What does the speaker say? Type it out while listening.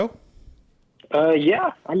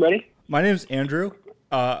Yeah, I'm ready. My name's Andrew.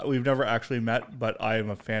 We've never actually met, but I am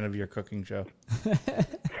a fan of your cooking show.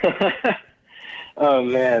 Oh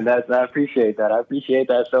man, I appreciate that. I appreciate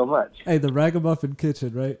that so much. Hey, the Ragamuffin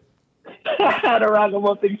Kitchen, right? The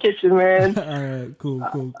Ragamuffin Kitchen, man. All right, cool.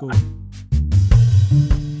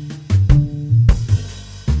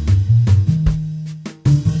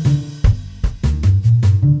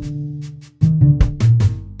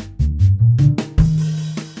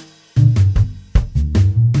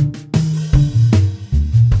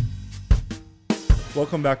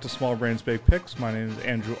 Welcome back to Small Brains Big Picks. My name is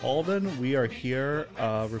Andrew Alden. We are here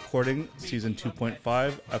recording season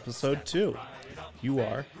 2.5, episode 2. You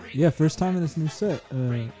are? Yeah, first time in this new set.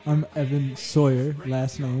 I'm Evan Sawyer,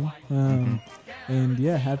 last name. And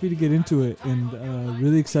yeah, happy to get into it. And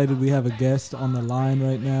really excited we have a guest on the line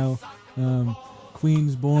right now.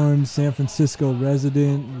 Queens-born, San Francisco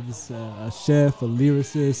resident, a chef, a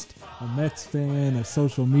lyricist, a Mets fan, a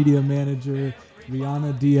social media manager,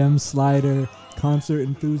 Rihanna DM slider, concert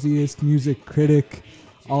enthusiast, music critic,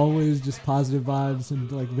 always just positive vibes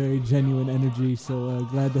and like very genuine energy. So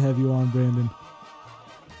glad to have you on, Brandon.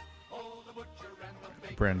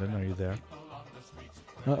 Brandon, are you there?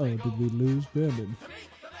 Did we lose Brandon?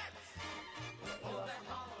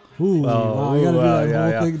 Ooh, wow, I gotta do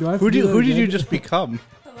that whole thing. Do I Who did you just become?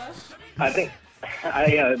 I think,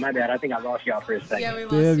 my bad. I think I lost y'all for a second. Yeah, we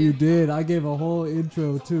lost Damn, you. you did. I gave a whole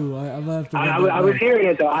intro too. I'm gonna have to. I was hearing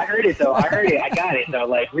it though. I heard it. I got it though.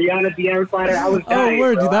 Like Rihanna DM slider. I was dying. Oh,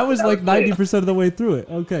 word! Bro. That was like 90% of the way through it.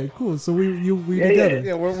 Okay, cool. So we together.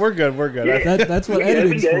 Yeah, we're good. We're good. Yeah. That's what We good,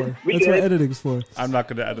 editing's we good, for. we That's good. what editing's for. I'm not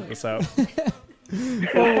going to edit this out.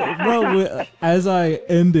 Well, as I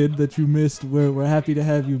ended that you missed, we're happy to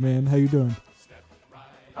have you, man. How you doing?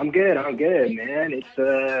 I'm good, man.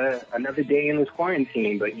 It's another day in this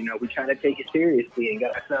quarantine, but we're trying to take it seriously and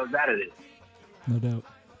get ourselves out of this. No doubt.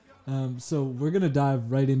 So we're going to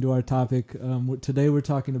dive right into our topic. Today we're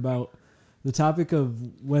talking about the topic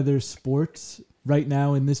of whether sports right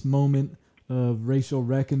now in this moment of racial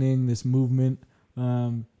reckoning, this movement,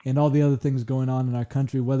 and all the other things going on in our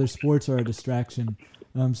country, whether sports are a distraction.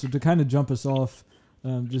 So to kind of jump us off,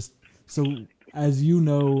 as you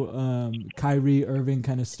know, Kyrie Irving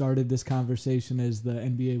kind of started this conversation as the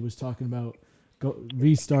NBA was talking about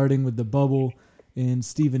restarting with the bubble. And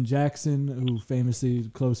Steven Jackson, who famously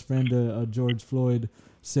close friend to George Floyd,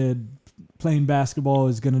 said playing basketball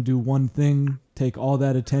is going to do one thing, take all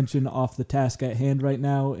that attention off the task at hand right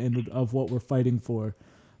now and of what we're fighting for.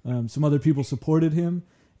 Some other people supported him,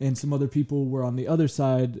 and some other people were on the other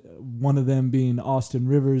side, one of them being Austin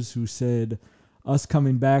Rivers, who said us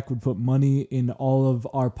coming back would put money in all of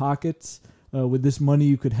our pockets. With this money,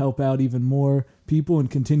 you could help out even more people and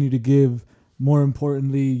continue to give, more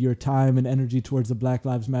importantly, your time and energy towards the Black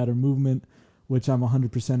Lives Matter movement, which I'm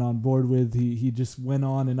 100% on board with. He just went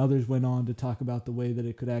on, and others went on to talk about the way that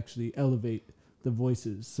it could actually elevate the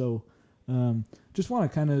voices. So just want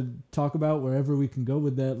to kind of talk about wherever we can go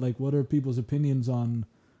with that. Like, what are people's opinions on,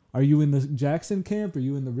 are you in the Jackson camp? Are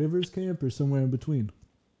you in the Rivers camp, or somewhere in between?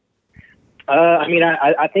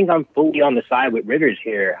 I think I'm fully on the side with Rivers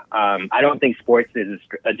here. I don't think sports is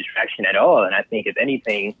a distraction at all. And I think, if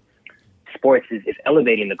anything, sports is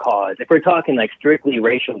elevating the cause. If we're talking like strictly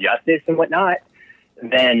racial justice and whatnot,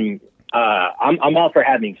 then I'm all for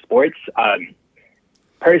having sports.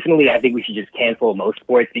 Personally, I think we should just cancel most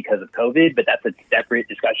sports because of COVID, but that's a separate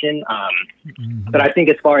discussion. But I think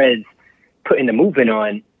as far as putting the movement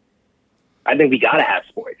on, I think we got to have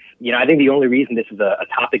sports. I think the only reason this is a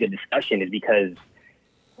topic of discussion is because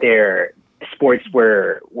sports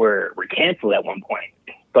were canceled at one point.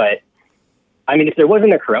 But I mean, if there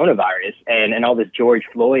wasn't a coronavirus and all this George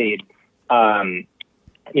Floyd,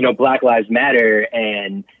 Black Lives Matter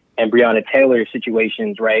and Breonna Taylor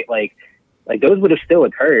situations, right? Like those would have still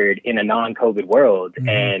occurred in a non-COVID world,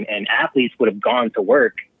 and athletes would have gone to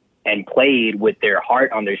work and played with their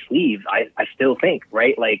heart on their sleeves. I still think,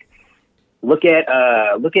 right? Like, look at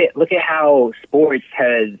how sports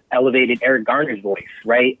has elevated Eric Garner's voice,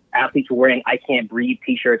 right? Athletes were wearing "I Can't Breathe"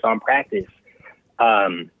 T-shirts on practice.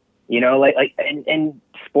 And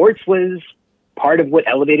sports was part of what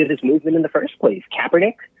elevated this movement in the first place.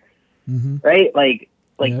 Kaepernick, right?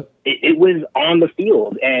 Yep. It was on the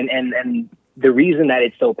field, and the reason that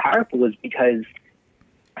it's so powerful is because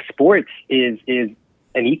sports is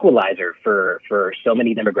an equalizer for so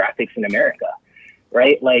many demographics in America,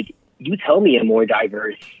 right? Like, you tell me a more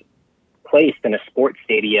diverse place than a sports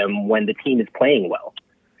stadium when the team is playing well,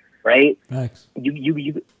 right? Thanks.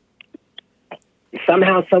 You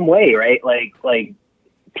somehow, some way, right? Like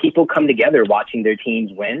people come together watching their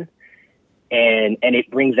teams win, and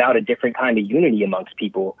it brings out a different kind of unity amongst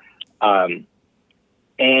people. And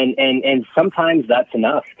sometimes that's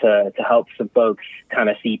enough to help some folks kind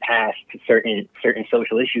of see past certain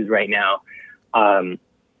social issues right now. And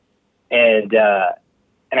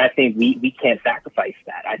I think we can't sacrifice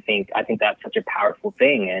that. I think that's such a powerful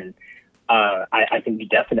thing. And I think we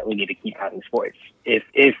definitely need to keep having sports.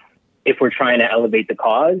 If we're trying to elevate the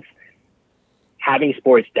cause, having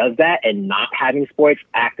sports does that, and not having sports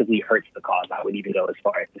actively hurts the cause. I would even go as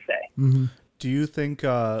far as to say. Mm-hmm. Do you think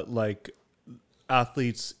like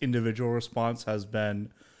athletes' individual response has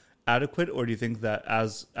been adequate, or do you think that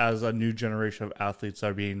as a new generation of athletes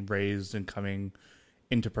are being raised and coming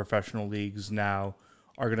into professional leagues now,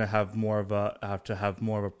 are going to have more of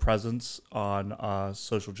a presence on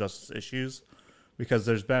social justice issues? Because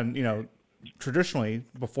there's been, traditionally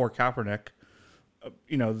before Kaepernick,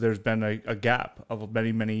 there's been a gap of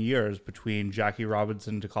many years between Jackie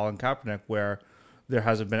Robinson to Colin Kaepernick, where there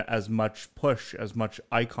hasn't been as much push, as much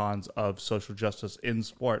icons of social justice in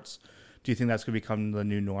sports. Do you think that's going to become the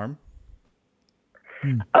new norm?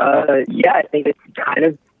 Yeah, I think it's kind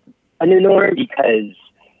of a new norm because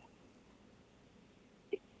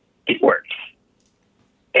it works.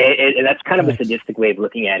 And that's kind of a sadistic way of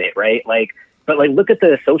looking at it, right? But look at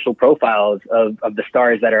the social profiles of the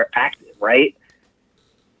stars that are active, right?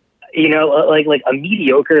 Like a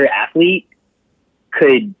mediocre athlete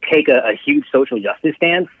could take a huge social justice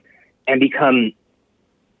stance and become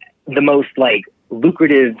the most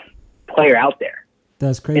lucrative player out there.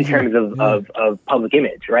 That's crazy. In terms of public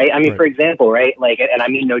image, right? I mean, right. For example, right? And I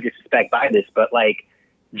mean no disrespect by this, but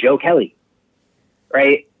Joe Kelly,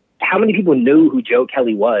 right? How many people knew who Joe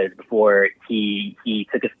Kelly was before he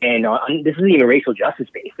took a stand on? This isn't even racial justice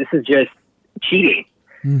based. This is just cheating,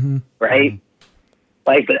 mm-hmm. right? Mm-hmm.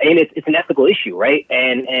 And it's an ethical issue, right?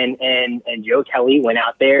 And Joe Kelly went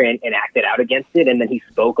out there and acted out against it, and then he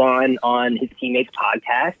spoke on his teammates'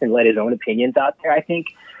 podcast and let his own opinions out there. I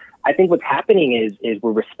think what's happening is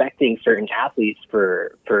we're respecting certain athletes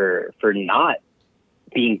for not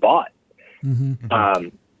being bought. Mm-hmm.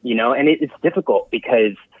 And it's difficult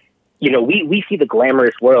because we see the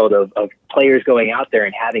glamorous world of players going out there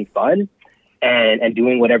and having fun and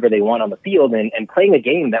doing whatever they want on the field and playing a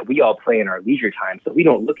game that we all play in our leisure time. So we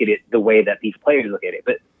don't look at it the way that these players look at it.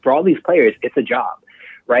 But for all these players, it's a job,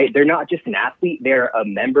 right? They're not just an athlete. They're a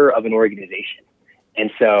member of an organization.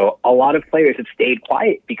 And so a lot of players have stayed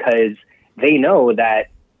quiet because they know that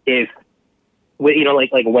if,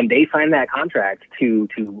 when they sign that contract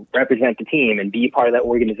to represent the team and be a part of that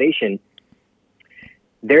organization,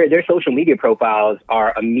 their social media profiles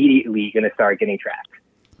are immediately going to start getting tracked.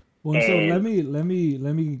 Well, so let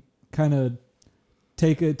me kind of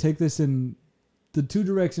take this in the two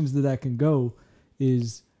directions that can go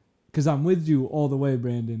is because I'm with you all the way,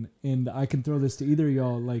 Brandon, and I can throw this to either of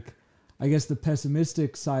y'all. I guess the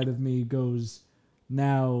pessimistic side of me goes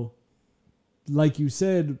now, like you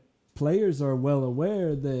said, players are well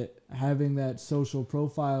aware that having that social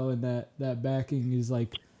profile and that backing is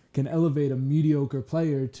can elevate a mediocre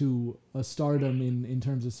player to a stardom in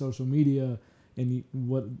terms of social media and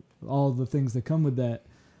what all the things that come with that.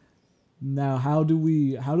 Now, how do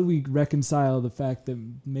we reconcile the fact that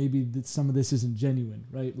maybe some of this isn't genuine,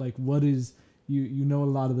 right? What is you know a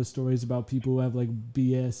lot of the stories about people who have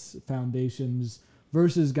BS foundations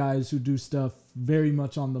versus guys who do stuff very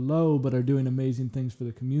much on the low but are doing amazing things for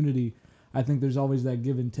the community. I think there's always that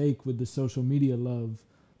give and take with the social media love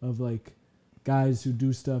of guys who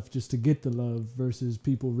do stuff just to get the love versus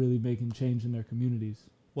people really making change in their communities.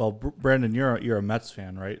 Well, Brandon, you're a Mets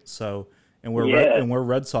fan, right? So, and we're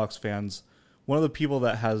Red Sox fans. One of the people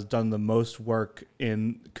that has done the most work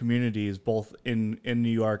in communities, both in New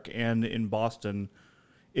York and in Boston,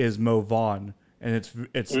 is Mo Vaughn, and it's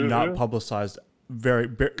mm-hmm. not publicized very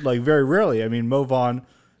rarely. I mean, Mo Vaughn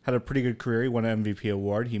had a pretty good career. He won an MVP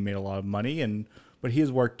award. He made a lot of money, but he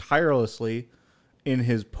has worked tirelessly in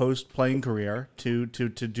his post-playing career to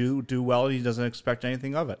do well, and he doesn't expect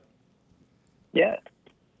anything of it. Yeah.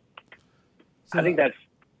 So, I think that's...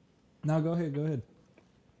 No, go ahead.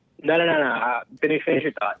 No. Finish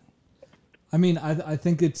your thought. I mean, I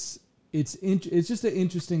think it's just an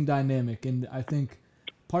interesting dynamic, and I think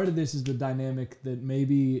part of this is the dynamic that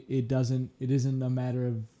maybe it isn't a matter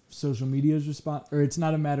of social media's response, or it's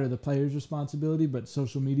not a matter of the player's responsibility, but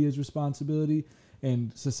social media's responsibility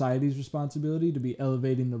and society's responsibility to be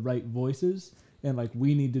elevating the right voices. And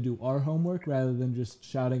we need to do our homework rather than just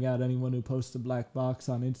shouting out anyone who posts a black box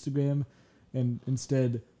on Instagram, and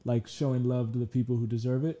instead showing love to the people who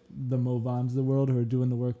deserve it, the Mo Vaughns of the world who are doing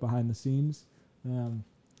the work behind the scenes.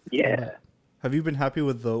 Yeah. Have you been happy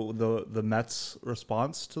with the Mets'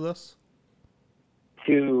 response to this?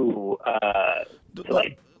 to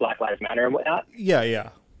like Black Lives Matter and whatnot. Yeah.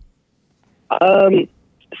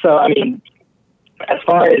 So I mean, as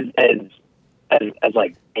far as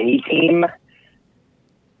like any team,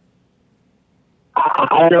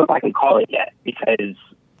 I don't know if I can call it yet because,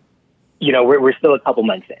 you know, we're still a couple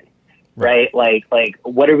months in, right? Like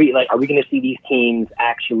what are we like? Are we going to see these teams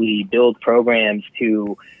actually build programs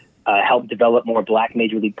to help develop more Black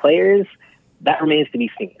Major League players? That remains to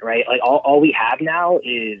be seen, right? Like all we have now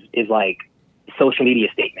is like social media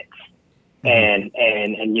statements, and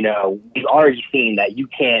you know, we've already seen that you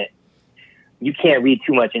can't read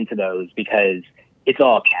too much into those because it's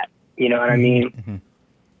all cap. You know what I mean?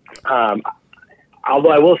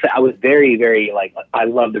 Although I will say I was very, very like, I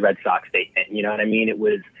love the Red Sox statement. You know what I mean? It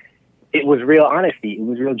was real honesty. It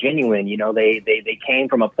was real genuine. You know, they came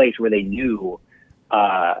from a place where they knew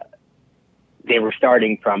they were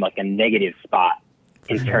starting from like a negative spot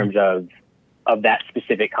in terms of that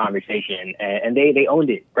specific conversation, and they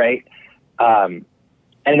owned it, right? And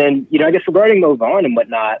then, you know, I guess regarding Move On and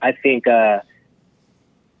whatnot, I think it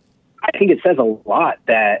says a lot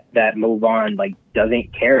that Move On like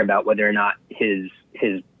doesn't care about whether or not his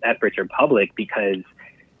efforts are public, because,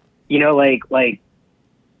 you know, like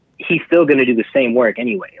he's still going to do the same work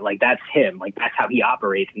anyway. Like that's him. Like that's how he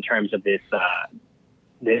operates in terms of this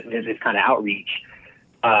kind of outreach.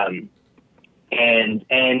 And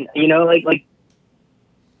you know, like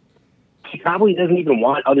he probably doesn't even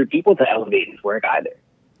want other people to elevate his work either.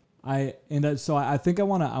 So I think I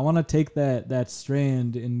want to take that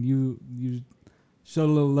strand, and you showed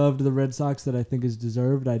a little love to the Red Sox that I think is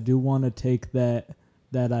deserved. I do want to take that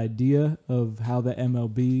idea of how the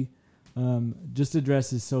MLB just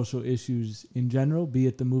addresses social issues in general, be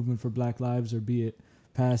it the movement for Black Lives or be it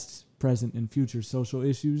past, present, and future social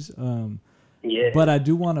issues. But I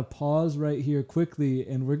do want to pause right here quickly,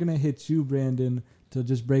 and we're gonna hit you, Brandon, to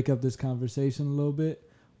just break up this conversation a little bit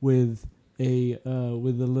with a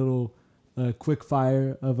little quick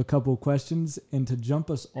fire of a couple of questions, and to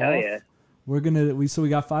jump us off. Yeah. We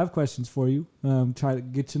got 5 questions for you. Try to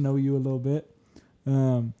get to know you a little bit.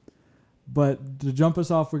 But to jump us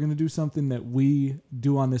off, we're going to do something that we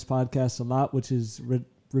do on this podcast a lot, which is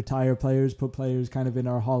retire players, put players kind of in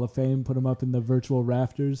our Hall of Fame, put them up in the virtual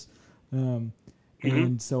rafters.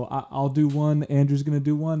 And so I'll do one, Andrew's going to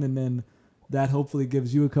do one, and then that hopefully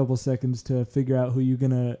gives you a couple seconds to figure out who you're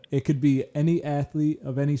going to... It could be any athlete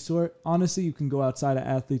of any sort. Honestly, you can go outside of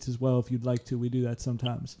athletes as well if you'd like to. We do that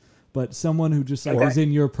sometimes. But someone who just is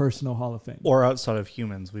in your personal Hall of Fame. Or outside of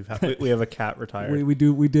humans. We have a cat retired. We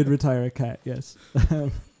did retire a cat, yes.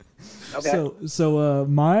 So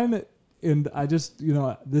mine, and I just, you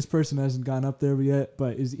know, this person hasn't gone up there yet,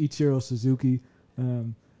 but is Ichiro Suzuki.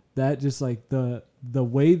 That just like the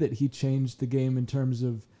way that he changed the game in terms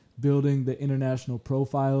of building the international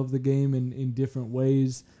profile of the game in different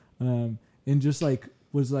ways, and just like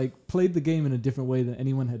was like played the game in a different way than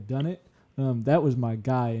anyone had done it. That was my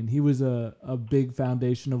guy, and he was a big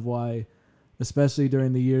foundation of why, especially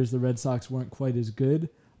during the years the Red Sox weren't quite as good,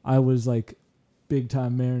 I was like big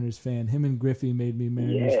time Mariners fan. Him and Griffey made me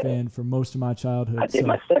Mariners fan for most of my childhood. I did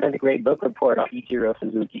my 7th grade book report on Ichiro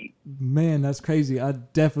Suzuki. Man, that's crazy. I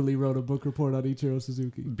definitely wrote a book report on Ichiro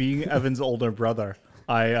Suzuki. Being Evan's older brother,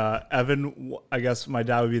 Evan, I guess my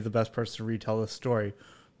dad would be the best person to retell this story,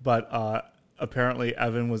 but apparently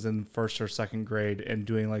Evan was in 1st or 2nd grade and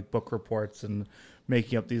doing like book reports and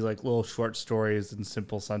making up these like little short stories and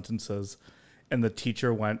simple sentences. And the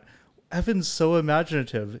teacher went, "Evan's so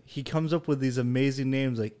imaginative. He comes up with these amazing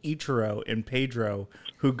names like Ichiro and Pedro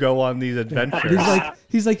who go on these adventures."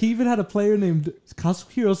 He's like, he even had a player named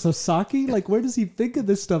Kazuhiro Sasaki. Like, where does he think of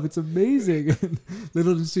this stuff? It's amazing.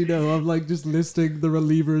 Little does she know, I'm like just listing the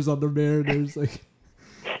relievers on the Mariners. Like,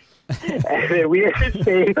 we are the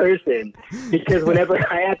same person, because whenever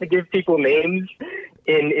I have to give people names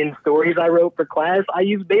in stories I wrote for class, I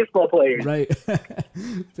use baseball players. Right.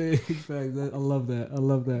 Big fact. I love that.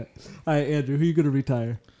 All right, Andrew, who are you going to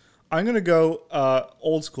retire? I'm going to go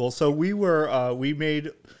old school. So we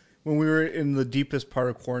made, when we were in the deepest part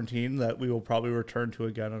of quarantine, that we will probably return to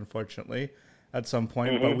again, unfortunately, at some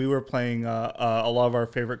point. But we were playing a lot of our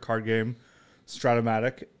favorite card game,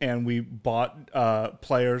 Stratomatic, and we bought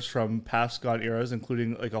players from past God eras,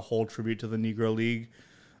 including like a whole tribute to the Negro League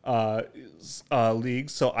league.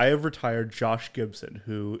 So I have retired Josh Gibson,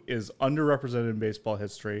 who is underrepresented in baseball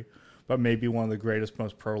history, but maybe one of the greatest,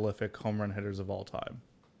 most prolific home run hitters of all time.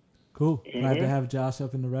 Cool. Glad to have Josh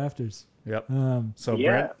up in the rafters. Yep.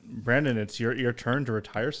 Brandon, it's your turn to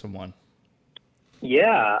retire someone.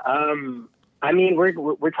 Yeah. I mean,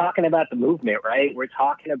 we're talking about the movement, right? We're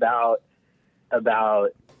talking about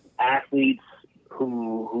athletes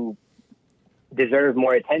who deserve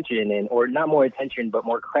more attention or not more attention, but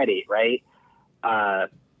more credit, right?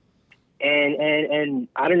 And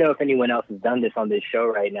I don't know if anyone else has done this on this show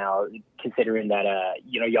right now, considering that,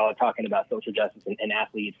 y'all are talking about social justice and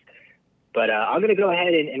athletes, but I'm going to go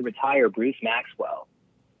ahead and retire Bruce Maxwell.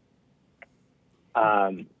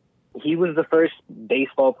 He was the first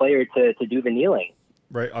baseball player to do the kneeling.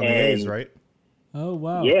 Right, on the A's, right? Oh,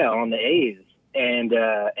 wow. Yeah, on the A's. And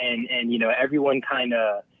everyone kind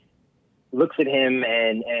of looks at him,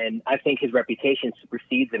 and I think his reputation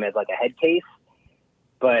supersedes him as like a head case.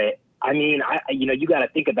 But I mean, you got to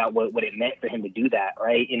think about what it meant for him to do that,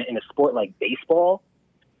 right? In a sport like baseball,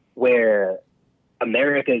 where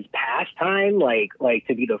America's pastime, like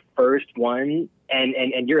to be the first one,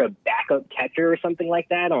 and you're a backup catcher or something like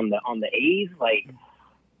that on the A's,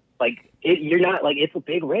 you're not, like, it's a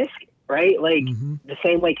big risk, right? Like the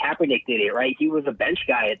same way Kaepernick did it, right? He was a bench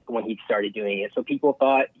guy when he started doing it, so people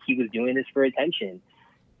thought he was doing this for attention.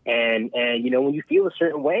 And when you feel a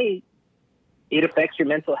certain way, it affects your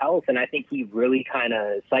mental health. And I think he really kind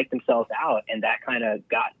of psyched himself out, and that kind of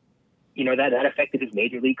got, that affected his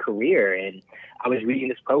major league career. And I was reading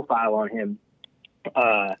this profile on him,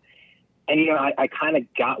 and I kind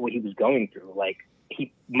of got what he was going through. Like,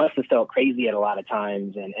 he must have felt crazy at a lot of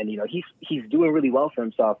times, and he's doing really well for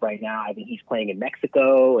himself right now. I think he's playing in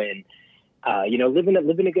Mexico and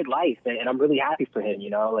living a good life, and I'm really happy for him.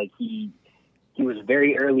 Like, he was a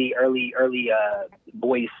very early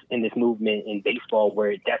voice in this movement in baseball,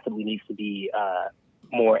 where it definitely needs to be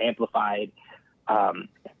more amplified. And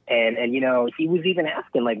he was even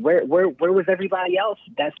asking, like, where was everybody else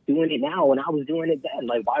that's doing it now when I was doing it then?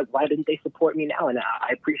 Like, why didn't they support me now? And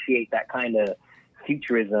I appreciate that kind of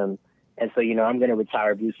futurism. And so, I'm going to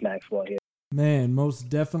retire Bruce Maxwell here. Man, most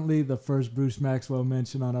definitely the first Bruce Maxwell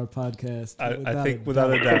mention on our podcast. I think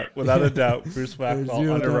without a doubt, Bruce Maxwell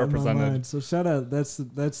underrepresented. So shout out.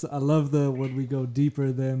 That's I love when we go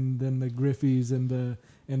deeper than the Griffeys and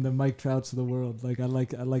the Mike Trouts of the world. Like I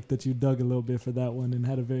like that you dug a little bit for that one and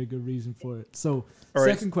had a very good reason for it. So all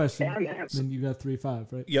right. Second question. Then you got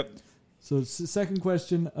 3-5, right? Yep. So second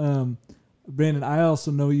question, Brandon. I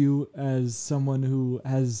also know you as someone who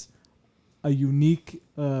has a unique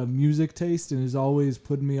music taste and is always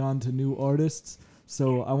putting me on to new artists.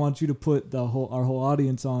 So I want you to put our whole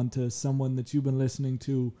audience on to someone that you've been listening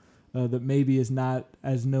to that maybe is not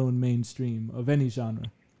as known mainstream of any genre.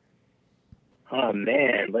 Oh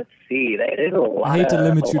man, let's see. There's a lot. I hate to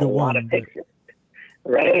limit you to one,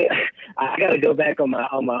 right? I gotta go back on my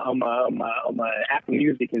Apple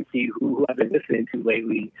Music and see who I've been listening to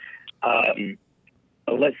lately.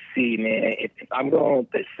 Let's see, man. If I'm going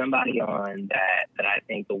to put somebody on that I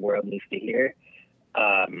think the world needs to hear,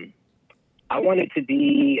 I want it to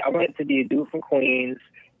be a dude from Queens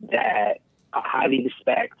that I highly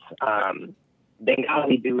respect.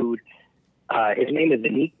 Bengali dude. His name is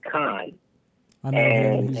Anik Khan. I know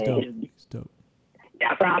him. He's dope. He's dope.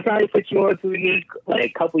 Yeah, I probably put you on to Anik like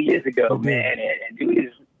a couple years ago, man. And dude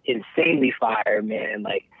is insanely fire, man.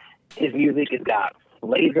 Like, his music has got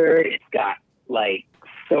flavor. It's got like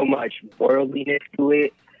so much worldliness to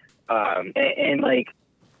it, and like,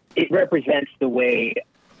 it represents the way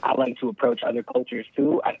I like to approach other cultures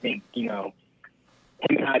too. I think him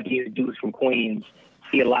and I, being dudes from Queens,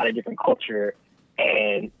 see a lot of different culture,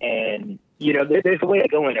 and there's a way of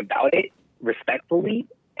going about it respectfully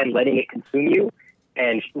and letting it consume you,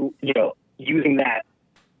 and using that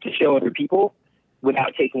to show other people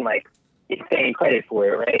without taking like insane credit for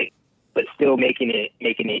it, right? But still making it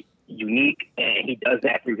unique, and he does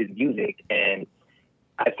that through his music. And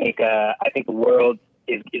I think the world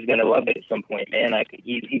is gonna love it at some point, man. Like,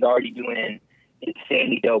 he's already doing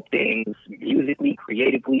insanely dope things musically,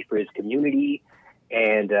 creatively for his community,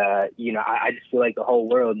 and I just feel like the whole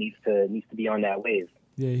world needs to be on that wave.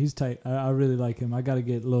 Yeah, he's tight. I really like him. I got to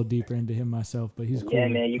get a little deeper into him myself, but he's cool. Yeah,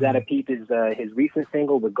 man, you got to peep his recent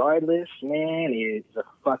single, Regardless, man. It's a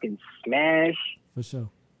fucking smash. For sure.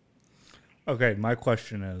 Okay, my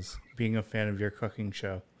question is, being a fan of your cooking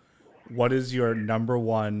show, what is your number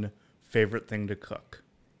one favorite thing to cook?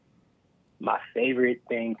 My favorite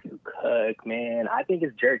thing to cook, man, I think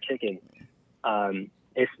it's jerk chicken.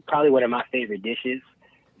 It's probably one of my favorite dishes.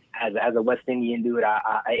 As a West Indian dude,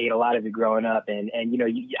 I ate a lot of it growing up, and I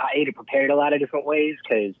ate it prepared a lot of different ways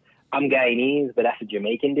because I'm Guyanese, but that's a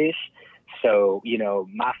Jamaican dish. So,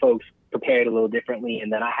 my folks prepare it a little differently,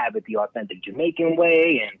 and then I have it the authentic Jamaican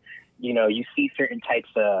way, and you see certain types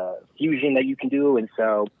of fusion that you can do. And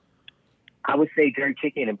so I would say jerk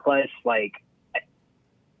chicken, and plus, like,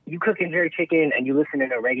 you cooking jerk chicken and you listen to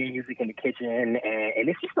reggae music in the kitchen, and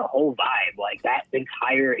it's just a whole vibe. Like that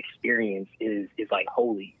entire experience is like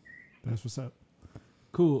holy. That's what's up.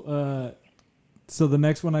 Cool. So the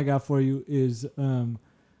next one I got for you is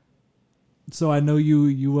so I know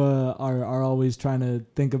you are always trying to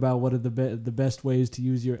think about what are the best ways to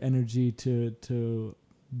use your energy to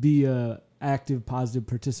be a active, positive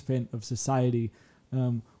participant of society.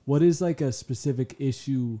 What is like a specific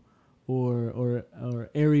issue or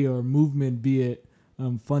area or movement, be it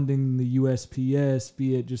funding the USPS,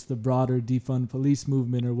 be it just the broader defund police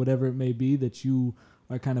movement or whatever it may be, that you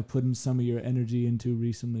are kind of putting some of your energy into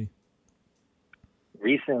recently?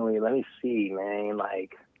 Recently, let me see, man.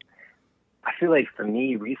 Like, I feel like for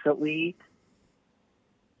me recently,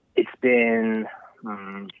 it's been,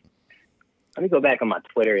 let me go back on my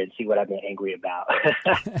Twitter and see what I've been angry about.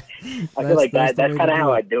 I feel like that's kind of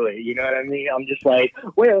how I do it. You know what I mean? I'm just like,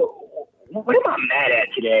 well, what am I mad at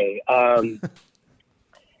today?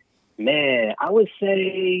 Man, I would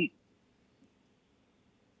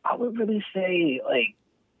really say like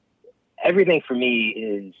everything for me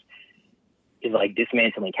is like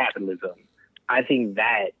dismantling capitalism. I think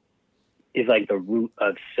that is like the root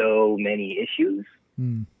of so many issues.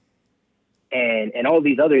 And all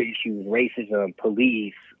these other issues, racism,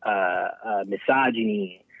 police,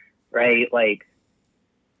 misogyny, right? Like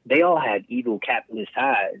they all have evil capitalist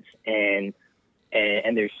ties, and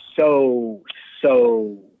they're so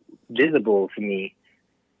visible to me.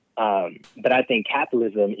 But I think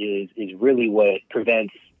capitalism is really what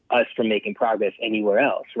prevents us from making progress anywhere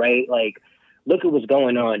else, right? Like, look at what's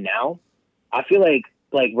going on now. I feel like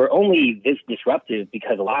we're only this disruptive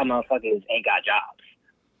because a lot of motherfuckers ain't got jobs.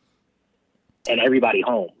 And everybody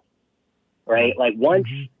home, right? Like once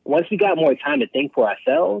we got more time to think for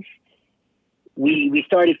ourselves, we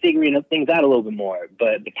started figuring things out a little bit more.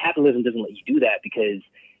 But capitalism doesn't let you do that because,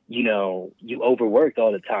 you know, you overworked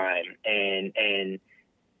all the time and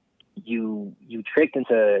you tricked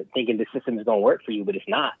into thinking the system is going to work for you, but it's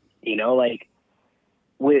not. You know, like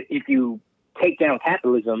if you take down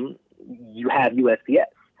capitalism, you have USPS.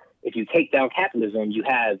 If you take down capitalism, you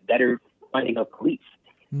have better funding of police.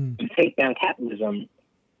 You take down capitalism,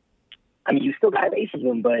 I mean, you still got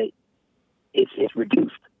racism, but it's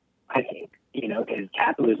reduced, I think, you know, because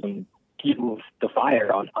capitalism fuels the fire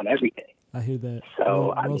on everything. I hear that.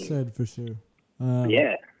 So well said for sure.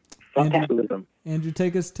 Yeah, fuck capitalism. Andrew,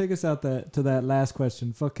 take us out to that last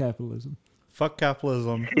question. Fuck capitalism. Fuck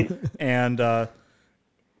capitalism. And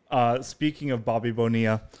speaking of Bobby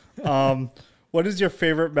Bonilla, what is your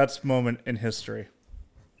favorite Mets moment in history?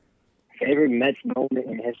 Favorite Mets moment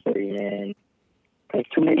in history, man. There's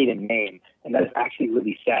too many to name, and that's actually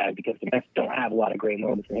really sad because the Mets don't have a lot of great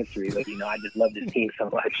moments in history. But you know, I just love this team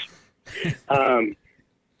so much.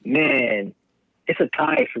 Man, it's a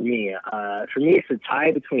tie for me. For me, it's a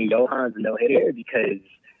tie between Johan's no-hitter because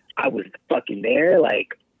I was fucking there.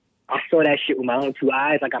 Like, I saw that shit with my own two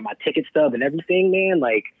eyes. I got my ticket stub and everything, man.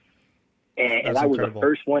 Like, and I was the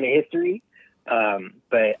first one in history.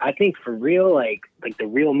 But I think for real, like the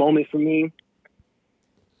real moment for me,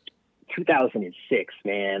 2006,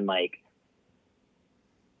 man, like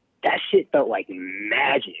that shit felt like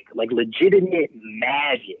magic, like legitimate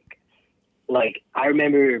magic. Like I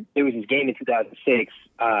remember there was this game in 2006,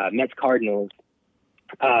 Mets Cardinals,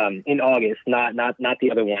 in August, not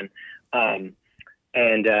the other one. And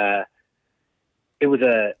it was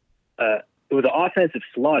an offensive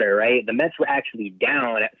slaughter, right? The Mets were actually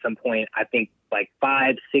down at some point, I think like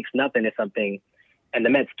 5-6-0 or something, and the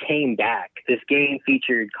Mets came back. This game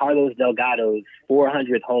featured Carlos Delgado's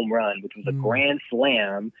 400th home run, which was a grand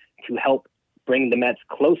slam to help bring the Mets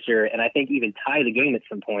closer, and I think even tie the game at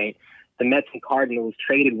some point. The Mets and Cardinals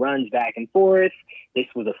traded runs back and forth. This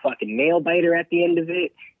was a fucking nail biter at the end of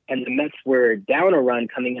it, and the Mets were down a run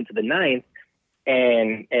coming into the ninth,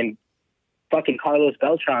 and fucking Carlos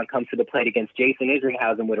Beltran comes to the plate against Jason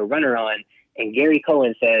Isringhausen with a runner on, and Gary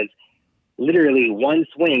Cohen says, literally one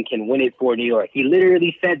swing can win it for New York. He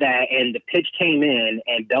literally said that, and the pitch came in,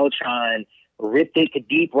 and Beltran ripped it to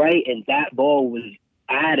deep right, and that ball was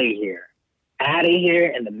out of here,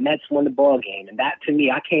 and the Mets won the ball game. And that, to me,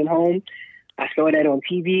 I came home, I saw that on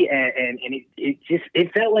TV, and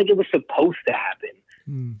it felt like it was supposed to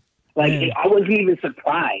happen. I wasn't even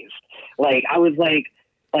surprised. Like, I was like,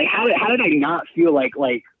 how did I not feel like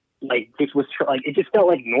this was it just felt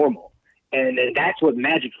like normal, and that's what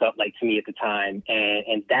magic felt like to me at the time,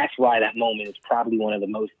 and that's why that moment is probably one of the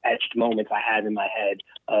most etched moments I have in my head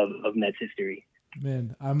of Mets history.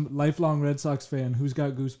 Man, I'm a lifelong Red Sox fan. Who's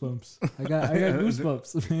got goosebumps? I got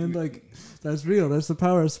goosebumps, man. Like, that's real. That's the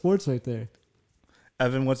power of sports right there.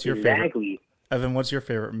 Evan, what's your favorite? Evan, what's your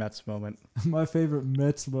favorite Mets moment? My favorite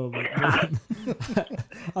Mets moment. I'm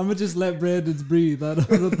gonna just let Brandon's breathe. I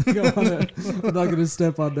don't think I'm not gonna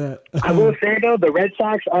step on that. I will say though, the Red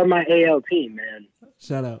Sox are my AL team, man.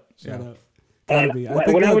 Shout out. Gotta And be.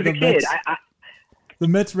 when I was a kid, the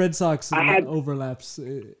Mets Red Sox overlaps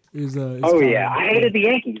is oh yeah, I hated the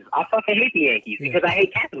Yankees. I fucking hate the Yankees because I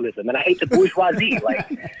hate capitalism and I hate the bourgeoisie.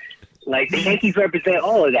 like the Yankees represent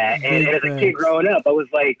all of that. And as a kid growing up, I was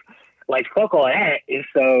like fuck all that. And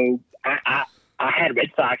so I had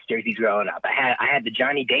Red Sox jerseys growing up. I had the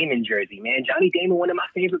Johnny Damon jersey, man. Johnny Damon, one of my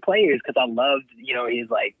favorite players because I loved his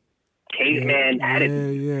like caveman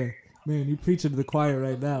attitude. Yeah. Man, you're preaching to the choir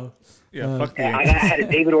right now. Yeah, fuck the I had a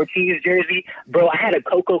David Ortiz jersey, bro. I had a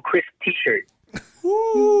Coco Crisp T-shirt.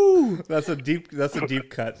 Woo! That's a deep cut. That's a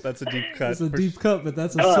deep cut. It's a deep cut, but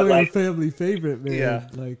that's a Sawyer family favorite, man. Yeah.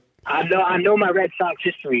 Like I know my Red Sox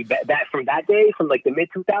history back from that day, from like the mid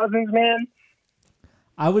 2000s, man.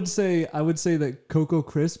 I would say that Coco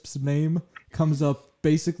Crisp's name comes up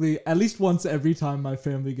basically at least once every time my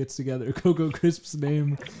family gets together. Coco Crisp's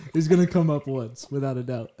name is gonna come up once, without a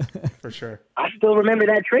doubt. For sure. I still remember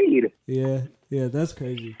that trade. Yeah, that's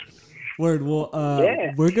crazy. Word. Well,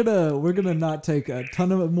 we're gonna not take a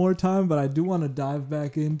ton of more time, but I do want to dive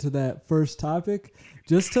back into that first topic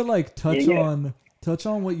just to like touch on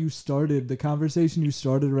what you started, the conversation you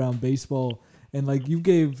started around baseball, and like you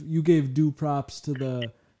gave due props to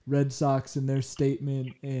the Red Sox and their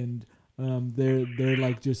statement and their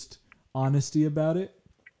like just honesty about it.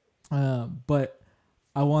 But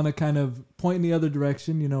I want to kind of point in the other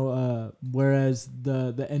direction, whereas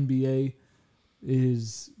the NBA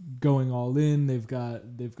is going all in. They've got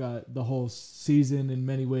the whole season in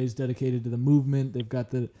many ways dedicated to the movement. They've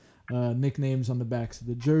got the nicknames on the backs of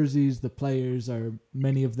the jerseys. The players are,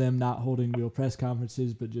 many of them, not holding real press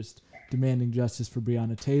conferences, but just demanding justice for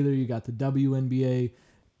Breonna Taylor. You got the WNBA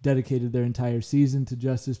dedicated their entire season to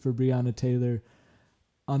justice for Breonna Taylor.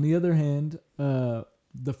 On the other hand,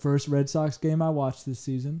 the first Red Sox game I watched this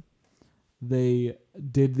season, they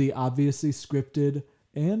did the obviously scripted,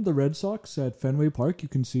 and the Red Sox at Fenway Park, you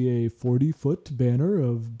can see a 40-foot banner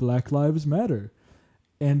of Black Lives Matter.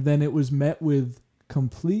 And then it was met with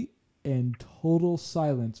complete and total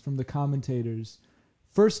silence from the commentators.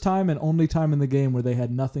 First time and only time in the game where they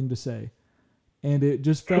had nothing to say. And it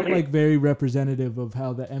just felt like very representative of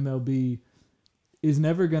how the MLB is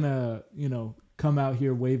never going to, come out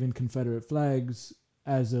here waving Confederate flags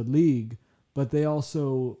as a league, but they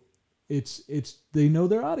also they know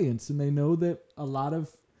their audience, and they know that a lot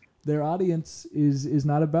of their audience is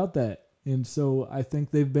not about that. And so I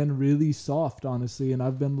think they've been really soft, honestly, and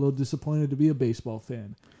I've been a little disappointed to be a baseball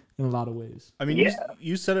fan in a lot of ways. I mean,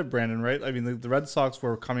 you said it, Brandon, right? I mean, the Red Sox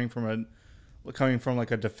were coming from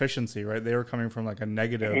like a deficiency, right? They were coming from like a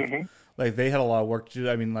negative. Mm-hmm. Like they had a lot of work to do.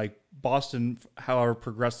 I mean, like Boston, however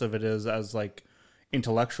progressive it is as like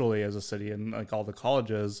intellectually as a city and like all the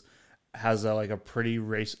colleges, has a pretty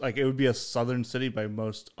race, like it would be a southern city by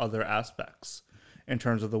most other aspects in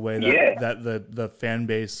terms of the way that the fan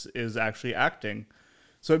base is actually acting.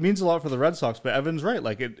 So it means a lot for the Red Sox, but Evan's right.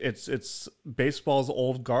 Like it's baseball's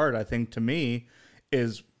old guard, I think, to me,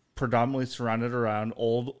 is predominantly surrounded around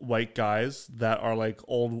old white guys that are like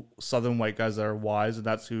old southern white guys that are wise, and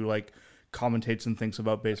that's who like commentates and thinks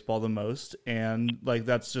about baseball the most. And like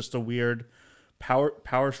that's just a weird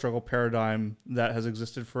power struggle paradigm that has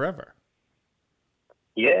existed forever.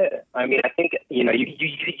 Yeah, I mean, I think you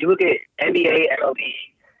look at NBA, MLB,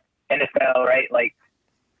 NFL, right? Like,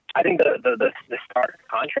 I think the stark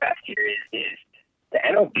contrast here is the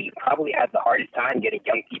MLB probably has the hardest time getting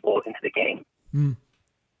young people into the game,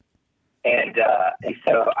 and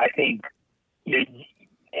so I think,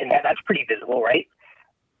 and that's pretty visible, right?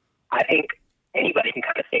 I think anybody can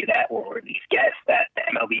kind of say that, or at least guess that the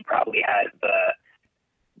MLB probably has the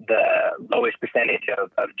lowest percentage of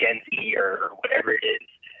Gen Z or whatever it is.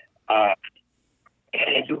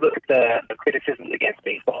 And you look at the criticisms against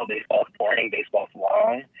baseball. Baseball's boring. Baseball's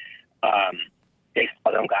long.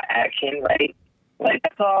 Baseball don't got action, right? Like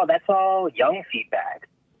that's all young feedback.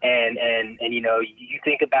 And you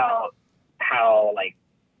think about how like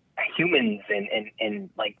humans and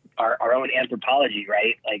like our own anthropology,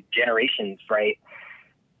 right? Like generations, right?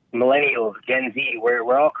 Millennials, Gen Z,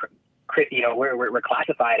 we're all we're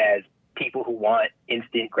classified as people who want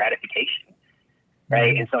instant gratification,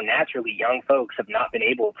 right? And so naturally, young folks have not been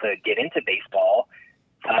able to get into baseball.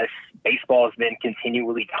 Thus, baseball has been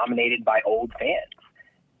continually dominated by old fans,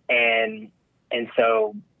 and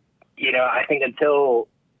so I think until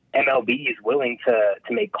MLB is willing to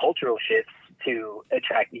make cultural shifts to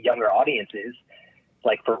attract younger audiences,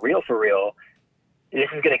 like for real, this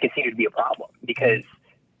is going to continue to be a problem because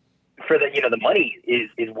for the, the money is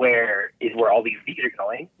where all these leagues are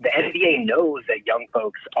going. The NBA knows that young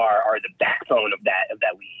folks are the backbone of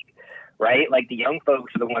that league, right? Like the young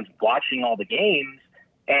folks are the ones watching all the games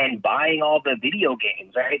and buying all the video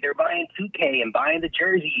games, right? They're buying 2K and buying the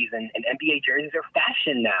jerseys, and NBA jerseys are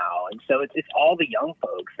fashion now. And so it's all the young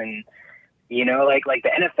folks. And, like the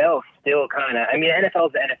NFL still kind of, NFL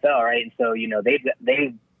is the NFL, right? And so,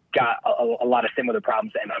 they've got a lot of similar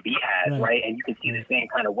problems that MLB has, right? And you can see the same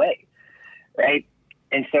kind of way, right?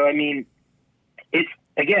 And so, it's,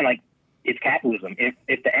 again, like, it's capitalism. If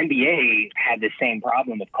the NBA had the same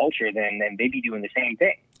problem with culture, then they'd be doing the same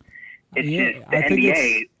thing. It's just the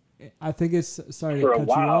NBA. I think it's sorry to cut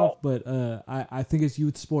you off, but I think it's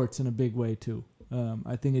youth sports in a big way too.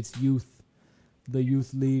 I think it's the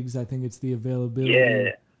youth leagues. I think it's the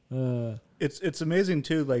availability. Yeah. It's amazing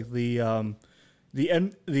too. Like the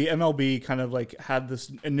MLB kind of like had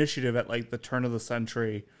this initiative at like the turn of the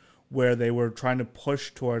century where they were trying to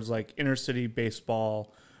push towards like inner city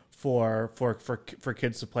baseball for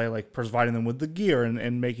kids to play, like providing them with the gear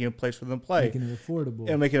and making a place for them to play. Making it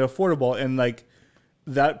affordable. And like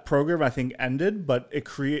that program I think ended, but it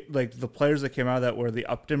like the players that came out of that were the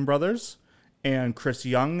Upton brothers and Chris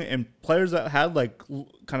Young, and players that had like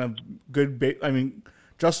kind of good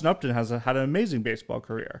Justin Upton had an amazing baseball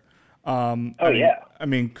career.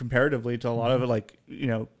 Comparatively to a lot of it, like,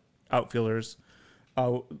 outfielders.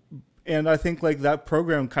 And I think like that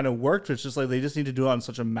program kind of worked. It's just like they just need to do it on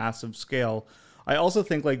such a massive scale. I also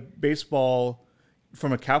think like baseball,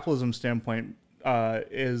 from a capitalism standpoint,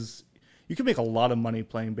 is you can make a lot of money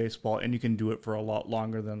playing baseball, and you can do it for a lot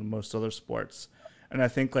longer than most other sports. And I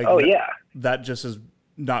think like that just has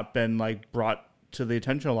not been like brought to the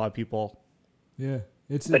attention of a lot of people. Yeah,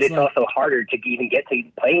 it's also harder to even get to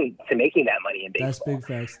playing to making that money in baseball. That's big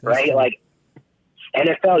facts, right? True. Like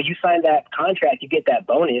NFL, you sign that contract, you get that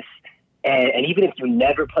bonus. And even if you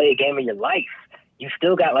never play a game in your life, you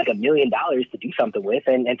still got like $1 million to do something with.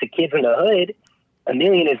 And to kids in the hood, $1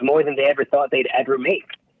 million is more than they ever thought they'd ever make.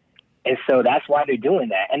 And so that's why they're doing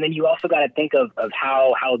that. And then you also got to think of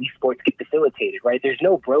how these sports get facilitated, right? There's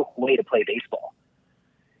no broke way to play baseball,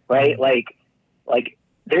 right? Like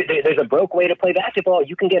there's a broke way to play basketball.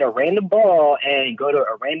 You can get a random ball and go to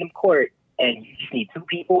a random court, and you just need two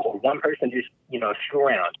people or one person just, screw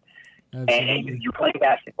around. And you're playing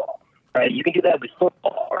basketball. Right, you can do that with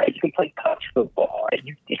football, right? You can play touch football, right?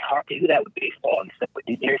 It's hard to do that with baseball and stuff. But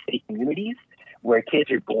in inner city communities where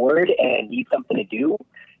kids are bored and need something to do,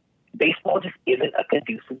 baseball just isn't a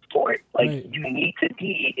conducive sport. Like, you need to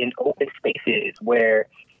be in open spaces where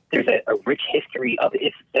there's a rich history of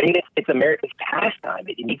it. It's America's pastime.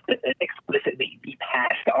 It needs to explicitly be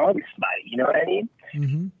passed on to somebody. You know what I mean?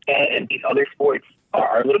 Mm-hmm. And these other sports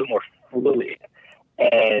are a little bit more fluid.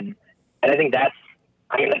 And I think that's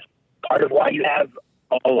part of why you have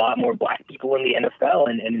a lot more black people in the NFL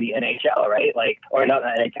and in the NHL, right? Like, or not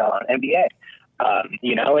NHL, NBA.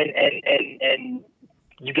 And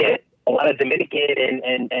you get a lot of Dominican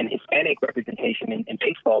and Hispanic representation in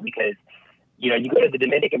baseball because, you go to the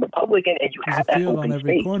Dominican Republic and you have that open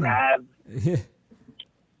space. Corner.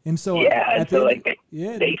 And so,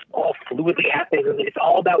 baseball fluidly happens. It's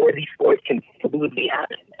all about where these sports can fluidly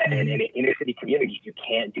happen. And in inner city communities, you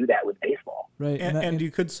can't do that with baseball. Right. And you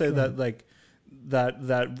could say that, like,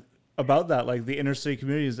 that about that, like, the inner city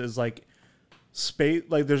communities is like space,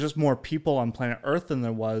 like, there's just more people on planet Earth than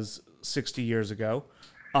there was 60 years ago.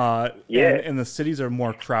 And the cities are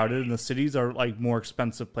more crowded, and the cities are like more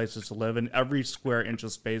expensive places to live, and every square inch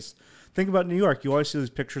of space. Think about New York. You always see these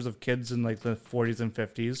pictures of kids in like the 40s and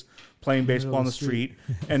 50s playing baseball on the street.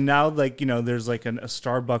 And now, like, there's like a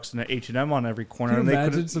Starbucks and an H&M on every corner. Can you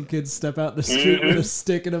imagine some kids step out the street with a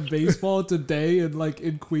stick and a baseball today and like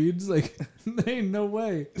in Queens? Like, there ain't no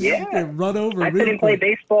way. Yeah. They run over. I couldn't play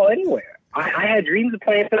baseball anywhere. I had dreams of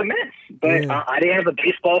playing for the Mets, but I didn't have a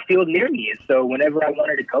baseball field near me. So whenever I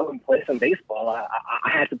wanted to go and play some baseball, I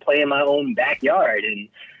had to play in my own backyard. And,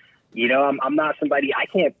 I'm not somebody, I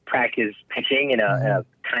can't practice pitching in a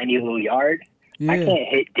tiny little yard. Yeah. I can't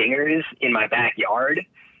hit dingers in my backyard.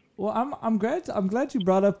 Well, I'm glad you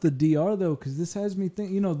brought up the DR though, because this has me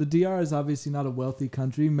think. The DR is obviously not a wealthy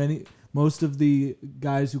country. Most of the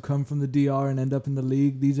guys who come from the DR and end up in the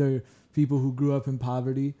league, these are people who grew up in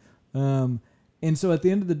poverty. And so at the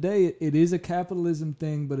end of the day, it is a capitalism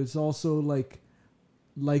thing, but it's also like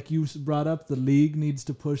you brought up, the league needs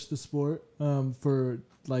to push the sport for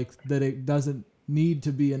like that. It doesn't need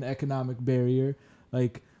to be an economic barrier.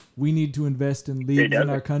 Like, we need to invest in leagues in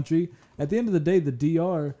our country. At the end of the day, the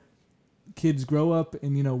DR, kids grow up,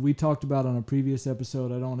 and we talked about on a previous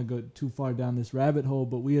episode. I don't want to go too far down this rabbit hole,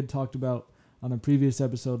 but we had talked about on a previous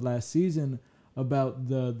episode last season about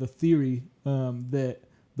the theory that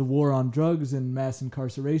the war on drugs and mass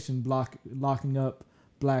incarceration, locking up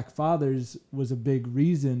black fathers, was a big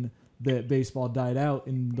reason that baseball died out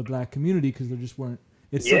in the black community, because there just weren't.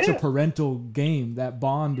 It's such a parental game. That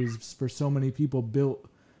bond is for so many people built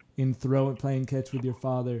in playing catch with your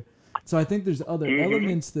father. So I think there's other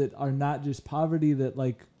elements that are not just poverty that,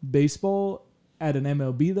 like, baseball at an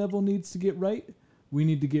MLB level needs to get right. We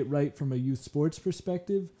need to get right from a youth sports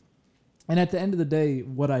perspective. And at the end of the day,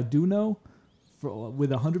 what I do know with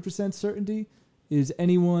 100% certainty is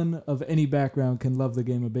anyone of any background can love the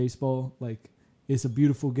game of baseball. Like, it's a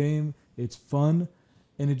beautiful game. It's fun.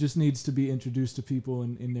 And it just needs to be introduced to people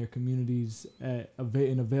in their communities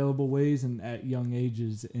in available ways and at young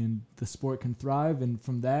ages. And the sport can thrive. And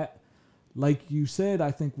from that, like you said,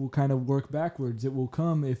 I think we'll kind of work backwards. It will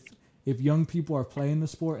come if young people are playing the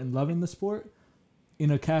sport and loving the sport.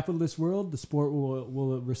 In a capitalist world, the sport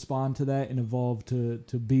will respond to that and evolve to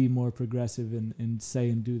be more progressive and say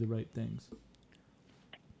and do the right things.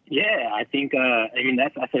 Yeah, I think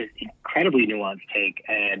that's an incredibly nuanced take,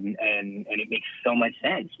 and it makes so much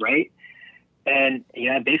sense, right? And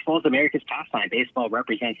baseball is America's pastime. Baseball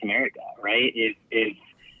represents America, right? If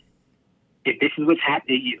this is what's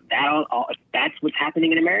happening, that's what's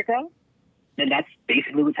happening in America, then that's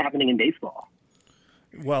basically what's happening in baseball.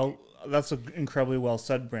 Well, that's incredibly well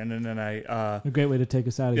said, Brandon, and a great way to take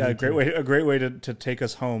us out of here. Yeah, a great way to take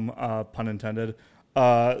us home, pun intended.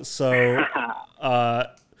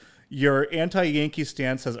 Your anti-Yankee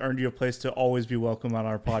stance has earned you a place to always be welcome on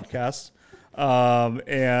our podcast.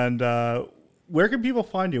 And where can people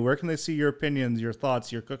find you? Where can they see your opinions, your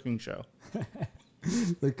thoughts, your cooking show?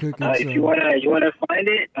 The cooking show. If you wanna find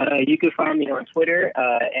it, you can find me on Twitter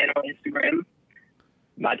and on Instagram.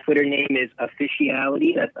 My Twitter name is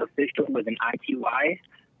Officiality. That's official with an ITY.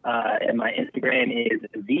 And my Instagram is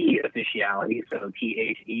The Officiality, so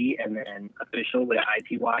THE, and then official with an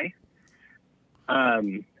ITY.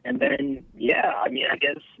 And then, I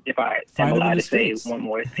guess if I am allowed to say one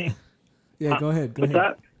more thing. Yeah, go ahead. What's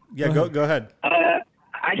up? Yeah, go ahead.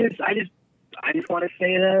 I just want to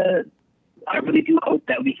say that I really do hope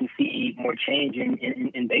that we can see more change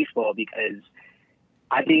in baseball, because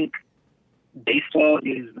I think baseball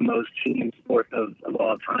is the most human sport of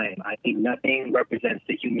all time. I think nothing represents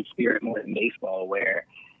the human spirit more than baseball, where,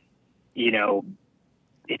 it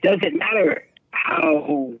doesn't matter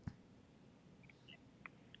how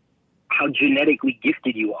genetically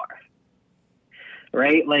gifted you are,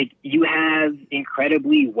 right? Like, you have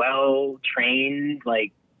incredibly well-trained,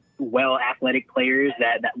 like, well-athletic players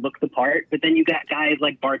that look the part, but then you got guys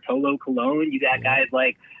like Bartolo Colon, you got guys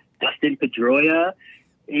like Dustin Pedroia,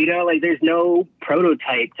 there's no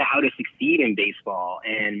prototype to how to succeed in baseball.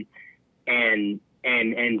 And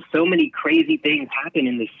so many crazy things happen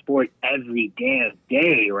in this sport every damn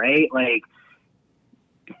day, right? Like,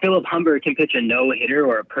 Philip Humber can pitch a no-hitter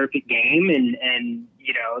or a perfect game, and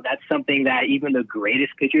that's something that even the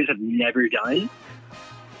greatest pitchers have never done.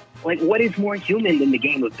 Like, what is more human than the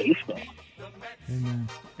game of baseball?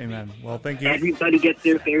 Amen. Well, thank you. Everybody gets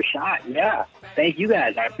their fair shot. Yeah. Thank you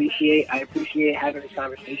guys. I appreciate having this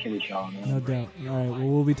conversation with y'all, man. No doubt. All right. Well,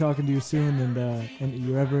 we'll be talking to you soon, and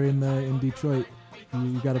you're ever in Detroit,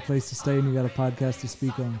 you got a place to stay and you got a podcast to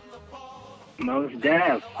speak on. Most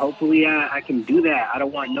def. Hopefully I can do that. I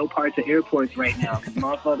don't want no parts of airports right now, because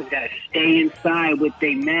motherfuckers got to stay inside with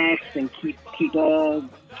their masks and keep all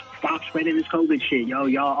stop spreading this COVID shit.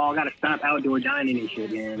 Y'all all got to stop outdoor dining and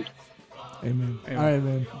shit, man. Amen. All right,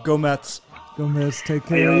 man. Go Mets. Go Mets. Take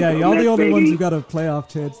care. Yeah, y'all the only ones who got a playoff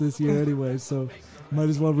chance this year anyway, so might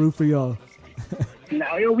as well root for y'all. No,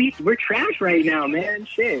 we're trash right now, man.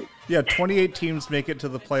 Shit. Yeah, 28 teams make it to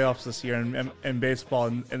the playoffs this year in baseball,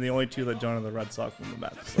 and the only two that don't are the Red Sox and the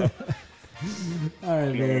Mets. So. All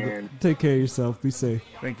right, man. Take care of yourself. Be safe.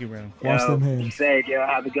 Thank you, Brandon. Wash them hands. Be safe, yo.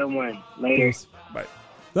 Have a good one. Later. Yes. Bye.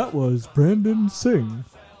 That was Brandon Singh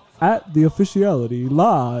at The Officiality,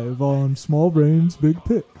 live on Small Brains Big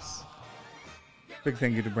Picks. Big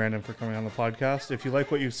thank you to Brandon for coming on the podcast. If you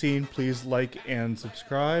like what you've seen, please like and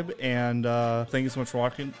subscribe. And thank you so much for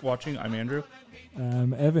watching. I'm Andrew.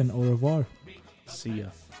 I'm Evan. Au revoir. See ya.